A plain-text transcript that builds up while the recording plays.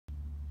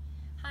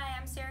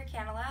I'm Sarah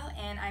Canilau,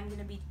 and I'm going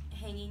to be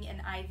hanging an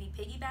IV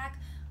piggyback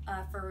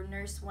for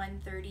Nurse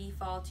 130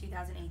 Fall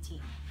 2018.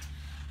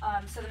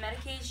 So the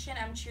medication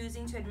I'm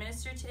choosing to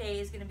administer today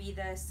is going to be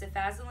the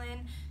cefazolin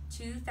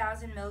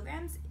 2,000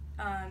 milligrams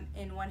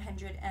in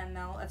 100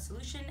 ml of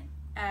solution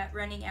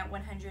running at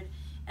 100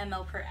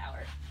 ml per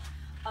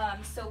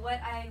hour. So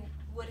what I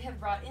would have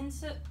brought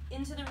into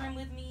the room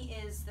with me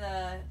is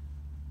the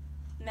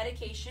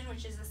medication,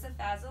 which is the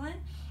cefazolin,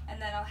 and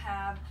then I'll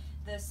have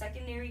the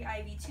secondary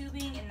IV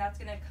tubing, and that's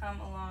going to come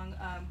along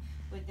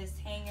with this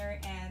hanger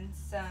and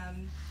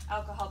some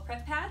alcohol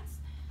prep pads.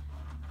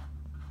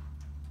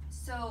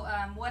 So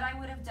what I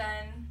would have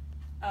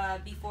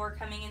done before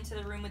coming into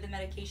the room with the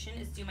medication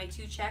is do my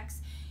 2 checks,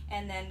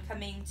 and then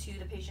coming to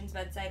the patient's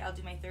bedside, I'll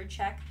do my 3rd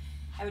check.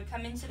 I would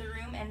come into the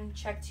room and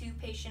check 2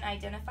 patient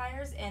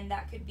identifiers, and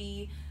that could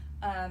be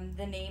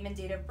the name and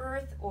date of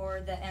birth or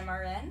the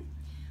MRN.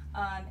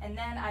 And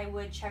then I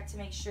would check to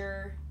make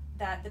sure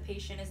that the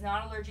patient is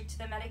not allergic to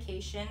the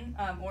medication,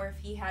 or if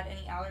he had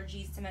any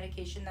allergies to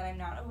medication that I'm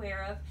not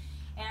aware of.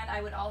 And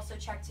I would also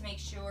check to make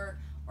sure,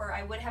 or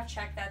I would have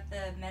checked that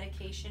the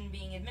medication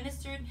being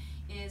administered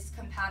is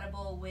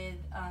compatible with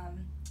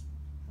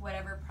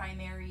whatever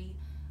primary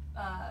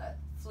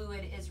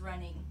fluid is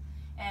running.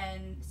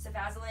 And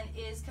cefazolin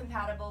is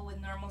compatible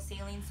with normal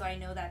saline, so I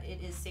know that it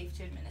is safe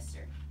to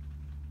administer.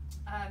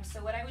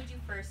 So what I would do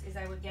first is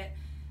I would get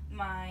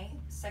my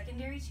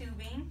secondary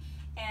tubing,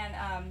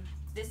 and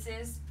this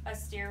is a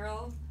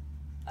sterile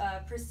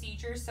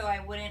procedure, so I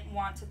wouldn't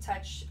want to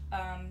touch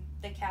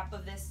the cap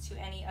of this to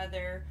any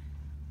other,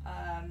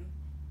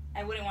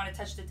 I wouldn't want to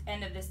touch the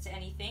end of this to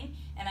anything,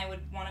 and I would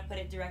want to put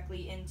it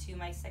directly into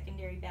my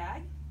secondary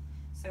bag.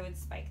 So I would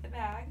spike the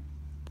bag,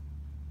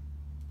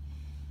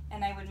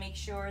 and I would make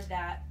sure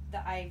that the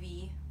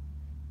IV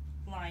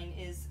line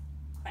is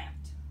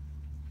clamped.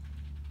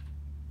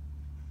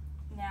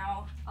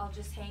 Now I'll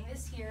just hang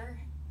this here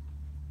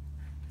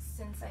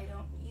since I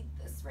don't need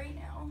this right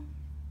now.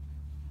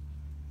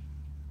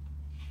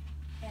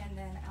 And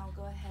then I'll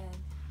go ahead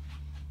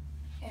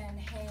and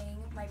hang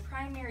my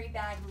primary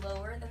bag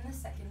lower than the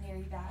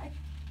secondary bag.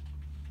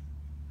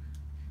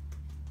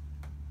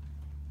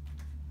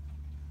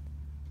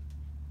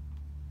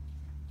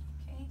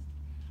 Okay,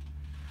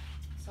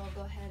 so I'll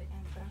go ahead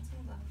and put on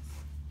some gloves.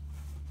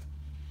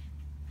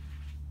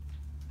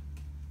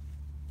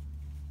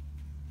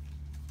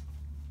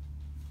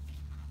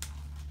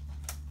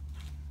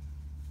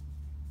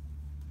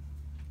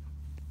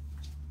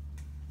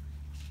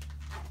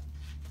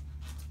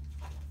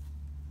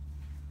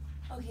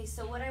 Okay,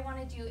 so what I want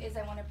to do is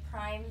I want to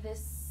prime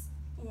this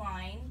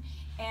line,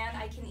 and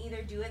I can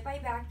either do it by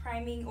back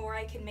priming, or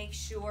I can make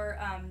sure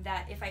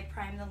that if I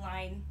prime the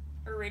line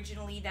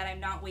originally that I'm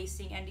not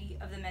wasting any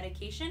of the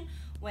medication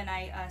when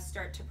I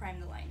start to prime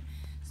the line.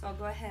 So I'll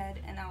go ahead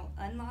and I'll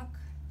unlock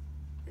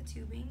the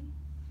tubing.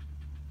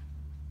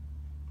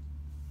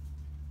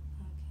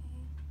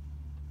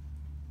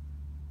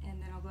 Okay.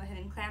 And then I'll go ahead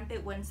and clamp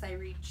it once I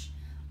reach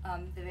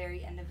the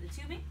very end of the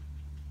tubing.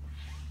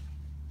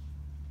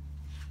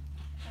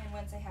 And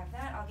once I have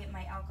that, I'll get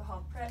my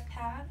alcohol prep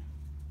pad,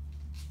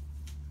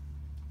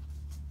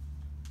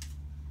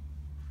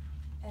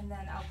 and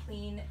then I'll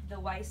clean the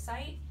Y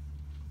site.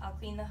 I'll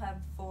clean the hub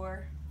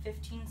for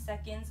 15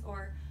 seconds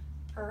or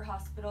per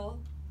hospital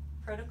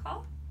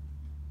protocol.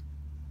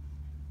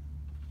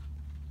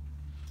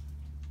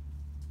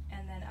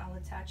 And then I'll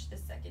attach the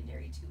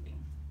secondary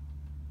tubing.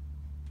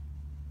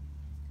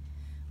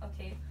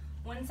 Okay,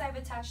 once I've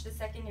attached the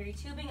secondary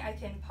tubing, I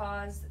can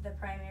pause the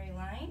primary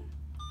line.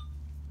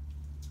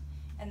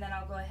 And then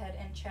I'll go ahead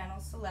and channel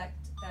select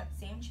that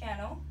same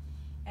channel,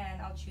 and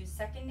I'll choose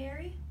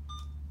secondary,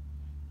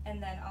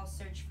 and then I'll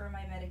search for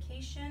my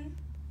medication,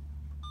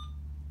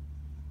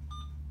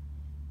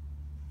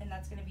 and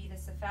that's going to be the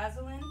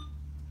cefazolin,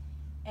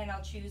 and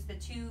I'll choose the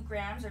 2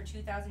 grams or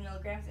 2,000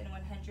 milligrams in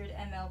 100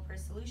 ml per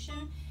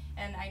solution,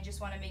 and I just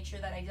want to make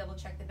sure that I double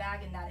check the bag,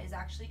 and that is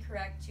actually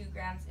correct, 2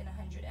 grams in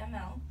 100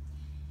 ml,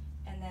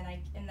 and then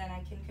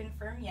I can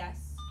confirm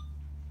yes,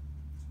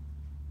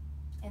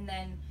 and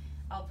then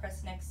I'll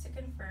press next to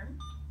confirm,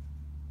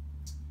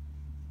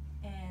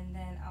 and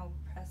then I'll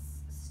press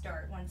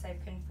start once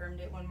I've confirmed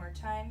it one more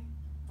time.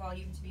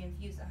 Volume to be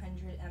infused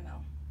 100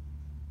 ml.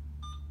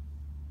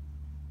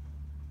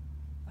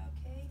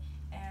 Okay,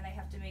 and I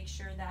have to make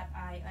sure that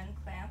I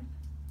unclamp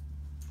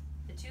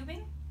the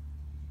tubing,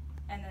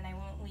 and then I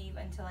won't leave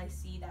until I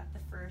see that the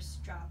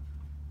first drop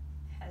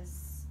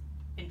has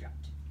been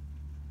dropped.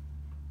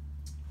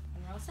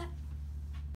 And we're all set.